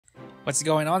What's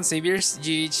going on, Saviors?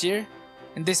 GH here.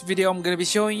 In this video, I'm gonna be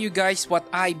showing you guys what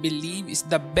I believe is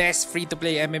the best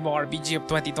free-to-play MMORPG of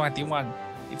 2021.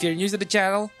 If you're new to the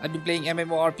channel, I've been playing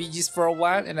MMORPGs for a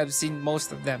while and I've seen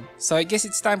most of them. So I guess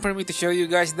it's time for me to show you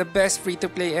guys the best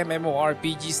free-to-play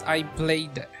MMORPGs I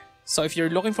played. So if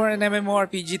you're looking for an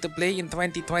MMORPG to play in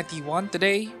 2021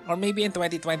 today, or maybe in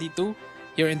 2022,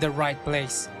 you're in the right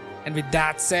place. And with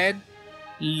that said,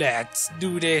 let's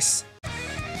do this!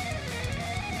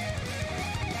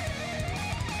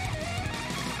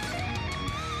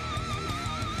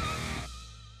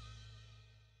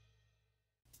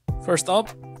 First up,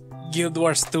 Guild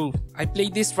Wars 2. I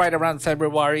played this right around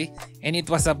February and it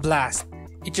was a blast.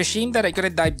 It's a shame that I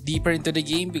couldn't dive deeper into the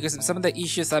game because of some of the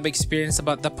issues I've experienced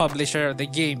about the publisher of the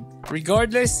game.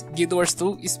 Regardless, Guild Wars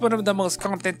 2 is one of the most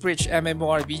content-rich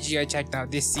MMORPG I checked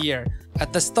out this year.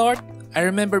 At the start, I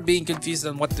remember being confused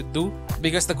on what to do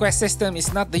because the quest system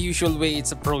is not the usual way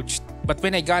it's approached. But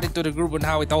when I got into the groove on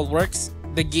how it all works,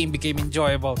 the game became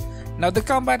enjoyable. Now the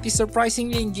combat is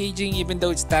surprisingly engaging even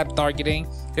though it's tab targeting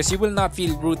because you will not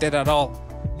feel rooted at all.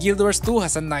 Guild Wars 2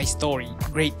 has a nice story,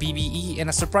 great PvE, and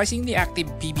a surprisingly active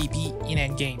PvP in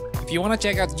endgame. If you wanna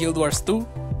check out Guild Wars 2,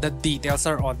 the details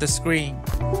are on the screen.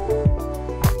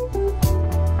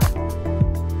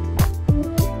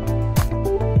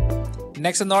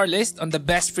 Next on our list on the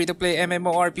best free-to-play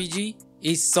MMORPG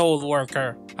is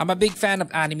SoulWorker. I'm a big fan of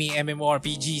anime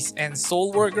MMORPGs and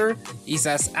SoulWorker is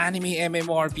as anime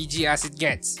MMORPG as it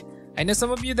gets. I know some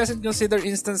of you doesn't consider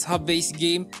instance hub-based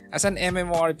game as an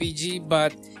MMORPG,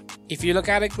 but if you look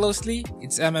at it closely,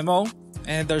 it's MMO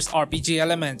and there's RPG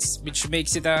elements, which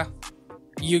makes it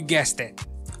you guessed it.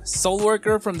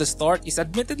 SoulWorker from the start is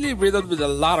admittedly riddled with a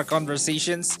lot of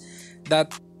conversations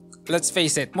that, let's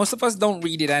face it, most of us don't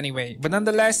read it anyway, but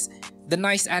nonetheless, the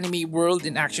nice anime world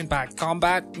and action-packed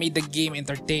combat made the game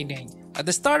entertaining. At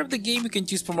the start of the game, you can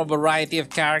choose from a variety of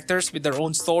characters with their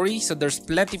own story, so there's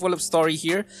plenty full of story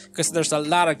here because there's a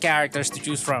lot of characters to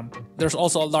choose from. There's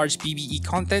also a large PvE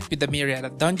content with a myriad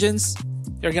of dungeons.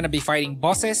 You're gonna be fighting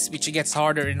bosses, which gets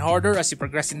harder and harder as you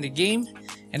progress in the game.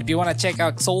 And if you wanna check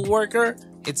out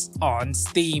SoulWorker, it's on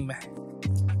Steam.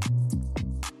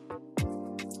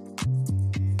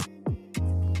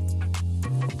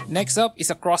 Next up is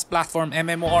a cross-platform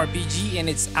MMORPG and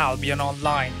it's Albion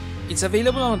Online. It's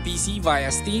available on PC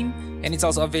via Steam and it's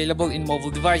also available in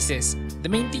mobile devices. The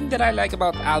main thing that I like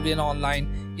about Albion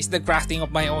Online is the crafting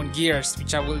of my own gears,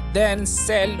 which I will then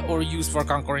sell or use for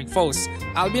conquering foes.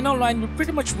 Albion Online will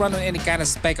pretty much run on any kind of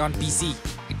spec on PC,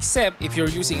 except if you're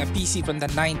using a PC from the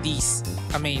 90s.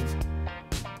 I mean,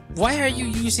 why are you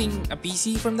using a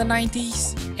PC from the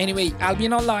 90s? Anyway,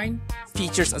 Albion Online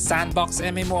features a sandbox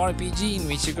MMORPG in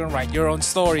which you can write your own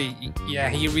story. Yeah,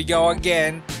 here we go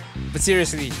again. But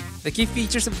seriously, the key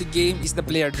features of the game is the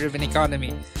player-driven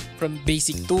economy, from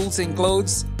basic tools and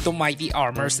clothes to mighty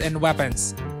armors and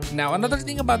weapons. Now, another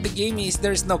thing about the game is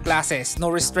there's no classes, no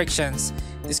restrictions.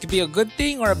 This could be a good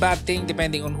thing or a bad thing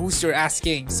depending on who's you're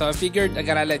asking, so I figured I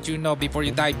gotta let you know before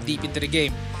you dive deep into the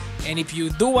game. And if you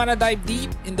do wanna dive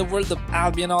deep in the world of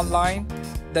Albion Online,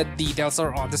 the details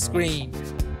are on the screen.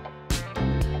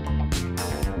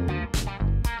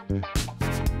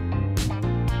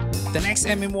 The next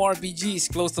MMORPG is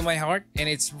close to my heart and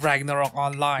it's Ragnarok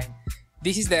Online.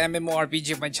 This is the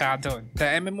MMORPG of my childhood, the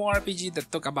MMORPG that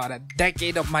took about a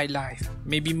decade of my life,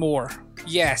 maybe more.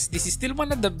 Yes, this is still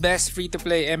one of the best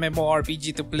free-to-play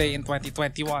MMORPG to play in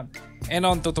 2021 and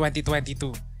on to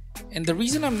 2022. And the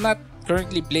reason I'm not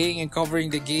currently playing and covering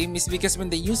the game is because when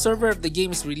the new server of the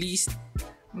game is released,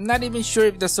 I'm not even sure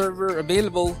if the server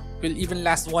available will even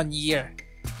last 1 year.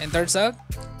 And turns out,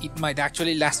 it might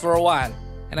actually last for a while.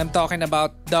 And I'm talking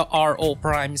about the RO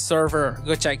Prime server.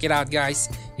 Go check it out, guys.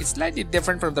 It's slightly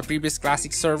different from the previous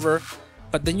classic server,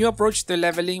 but the new approach to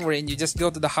leveling wherein you just go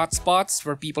to the hotspots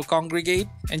where people congregate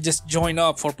and just join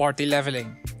up for party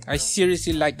leveling. I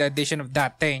seriously like the addition of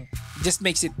that thing. It just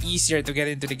makes it easier to get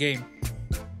into the game.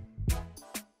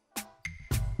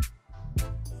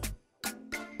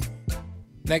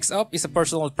 Next up is a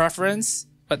personal preference,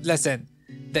 but listen,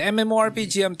 the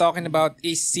MMORPG I'm talking about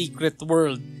is Secret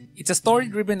World. It's a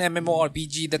story-driven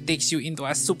MMORPG that takes you into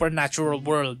a supernatural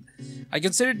world. I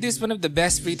consider this one of the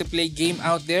best free-to-play game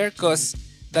out there because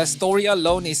the story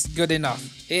alone is good enough.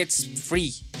 It's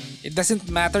free. It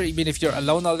doesn't matter even if you're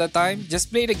alone all the time,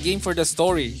 just play the game for the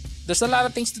story. There's a lot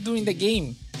of things to do in the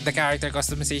game. The character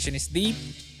customization is deep,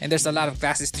 and there's a lot of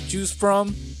classes to choose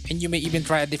from, and you may even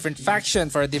try a different faction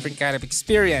for a different kind of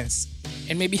experience.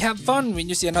 And maybe have fun when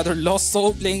you see another lost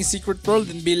soul playing Secret World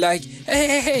and be like,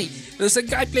 hey, there's a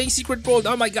guy playing Secret World,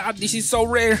 oh my god, this is so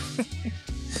rare.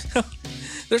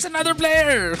 There's another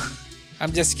player.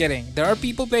 I'm just kidding. There are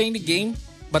people playing the game,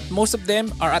 but most of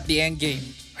them are at the end game.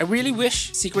 I really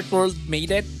wish Secret World made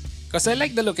it, cause I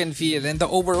like the look and feel and the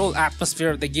overall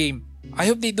atmosphere of the game. I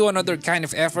hope they do another kind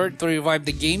of effort to revive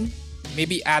the game,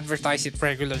 maybe advertise it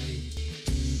regularly.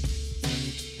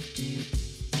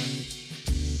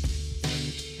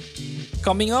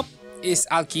 Coming up is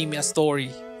Alchemia Story.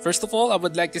 First of all, I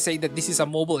would like to say that this is a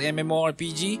mobile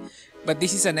MMORPG, but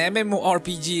this is an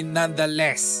MMORPG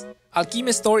nonetheless.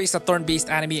 Alchemia Story is a turn-based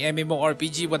anime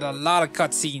MMORPG with a lot of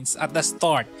cutscenes at the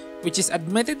start, which is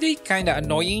admittedly kinda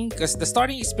annoying because the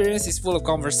starting experience is full of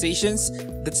conversations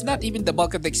that's not even the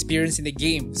bulk of the experience in the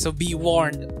game, so be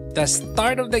warned. The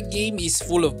start of the game is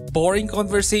full of boring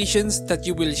conversations that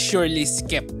you will surely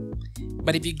skip.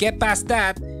 But if you get past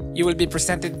that, you will be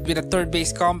presented with a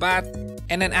turn-based combat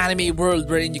and an anime world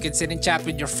wherein you can sit and chat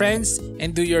with your friends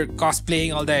and do your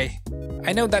cosplaying all day.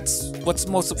 I know that's what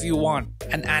most of you want,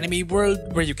 an anime world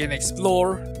where you can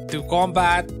explore, do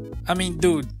combat. I mean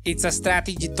dude, it's a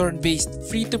strategy turn-based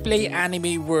free-to-play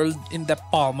anime world in the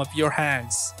palm of your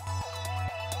hands.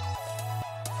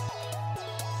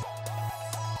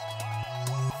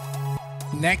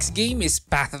 Next game is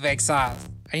Path of Exile.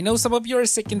 I know some of you are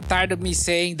sick and tired of me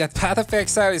saying that Path of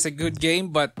Exile is a good game,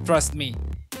 but trust me,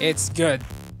 it's good.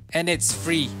 And it's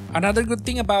free. Another good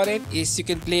thing about it is you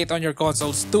can play it on your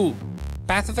consoles too.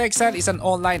 Path of Exile is an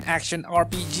online action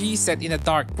RPG set in a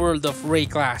dark world of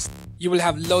Rayclast. You will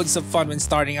have loads of fun when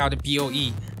starting out in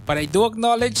PoE, but I do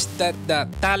acknowledge that the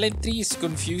talent tree is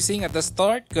confusing at the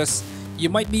start because you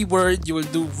might be worried you will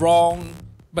do wrong,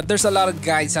 but there's a lot of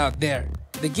guides out there.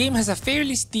 The game has a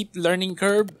fairly steep learning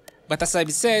curve, but as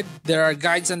I've said, there are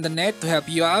guides on the net to help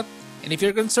you out, and if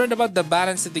you're concerned about the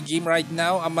balance of the game right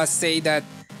now, I must say that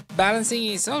balancing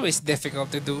is always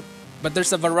difficult to do. But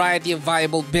there's a variety of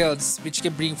viable builds which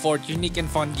can bring forth unique and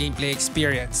fun gameplay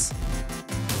experience.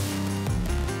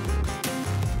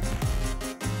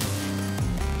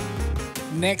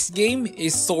 Next game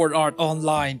is Sword Art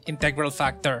Online Integral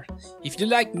Factor. If you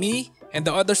like me and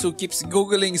the others who keeps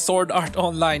googling Sword Art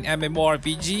Online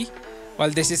MMORPG, well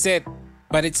this is it,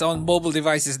 but it's on mobile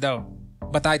devices though.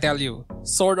 But I tell you,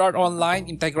 Sword Art Online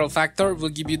Integral Factor will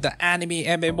give you the anime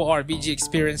MMORPG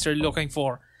experience you're looking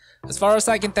for. As far as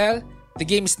I can tell, the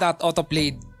game is not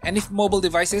auto-played, and if mobile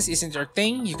devices isn't your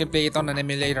thing, you can play it on an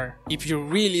emulator if you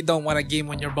really don't want a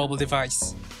game on your mobile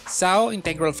device. SAO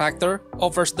Integral Factor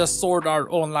offers the Sword Art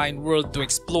Online world to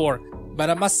explore,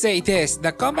 but I must say this,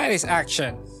 the combat is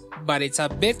action, but it's a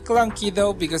bit clunky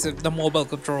though because of the mobile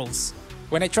controls.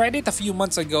 When I tried it a few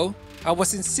months ago, I was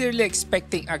sincerely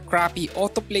expecting a crappy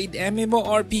auto-played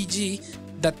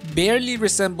MMORPG that barely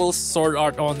resembles Sword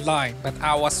Art Online, but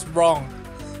I was wrong.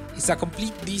 It's a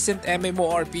complete decent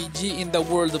MMORPG in the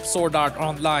world of Sword Art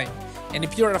Online, and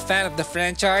if you're a fan of the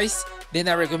franchise, then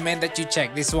I recommend that you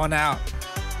check this one out.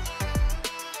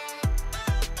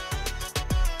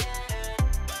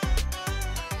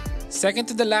 Second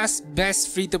to the last best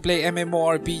free-to-play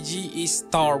MMORPG is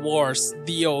Star Wars: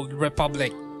 The Old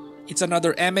Republic. It's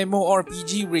another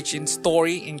MMORPG rich in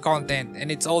story and content,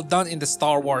 and it's all done in the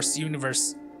Star Wars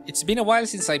universe. It's been a while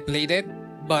since I played it,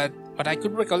 but what I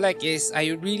could recollect is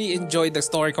I really enjoyed the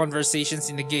story conversations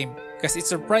in the game because it's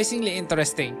surprisingly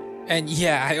interesting. And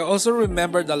yeah, I also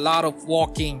remembered a lot of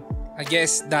walking. I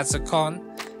guess that's a con.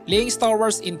 Playing Star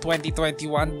Wars in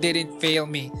 2021 didn't fail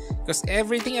me because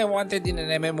everything I wanted in an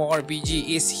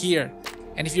MMORPG is here.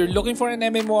 And if you're looking for an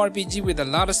MMORPG with a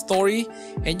lot of story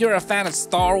and you're a fan of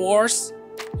Star Wars,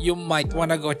 you might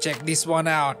wanna go check this one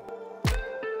out.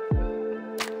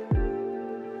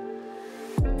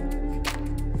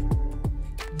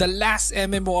 The last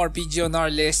MMORPG on our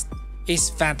list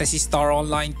is Phantasy Star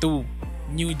Online 2,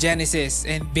 New Genesis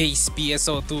and base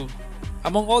PSO2.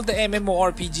 Among all the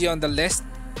MMORPG on the list,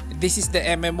 this is the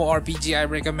MMORPG I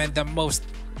recommend the most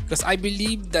because I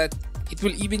believe that it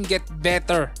will even get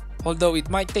better, although it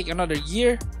might take another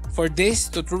year for this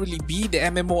to truly be the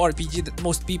MMORPG that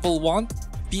most people want.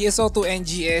 PSO2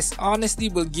 NGS honestly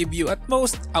will give you at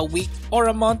most a week or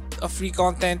a month of free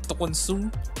content to consume,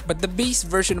 but the base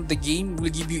version of the game will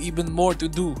give you even more to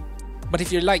do. But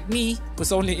if you're like me,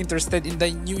 who's only interested in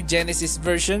the New Genesis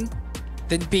version,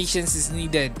 then patience is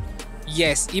needed.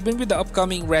 Yes, even with the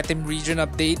upcoming Retem region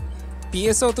update,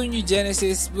 PSO2 New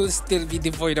Genesis will still be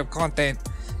devoid of content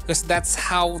because that's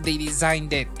how they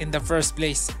designed it in the first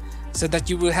place, so that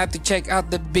you will have to check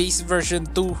out the base version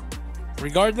too.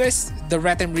 Regardless, the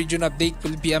Retem region update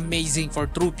will be amazing for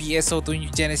true PSO2 New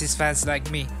Genesis fans like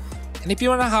me. And if you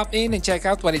wanna hop in and check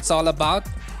out what it's all about,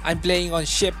 I'm playing on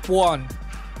Ship 1.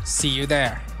 See you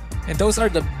there. And those are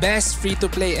the best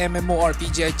free-to-play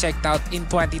MMORPG I checked out in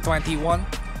 2021.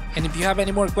 And if you have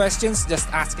any more questions, just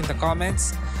ask in the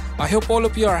comments. I hope all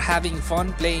of you are having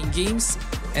fun playing games,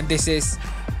 and this is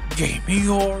Gaming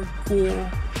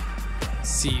Hardcore.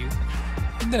 See you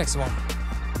in the next one.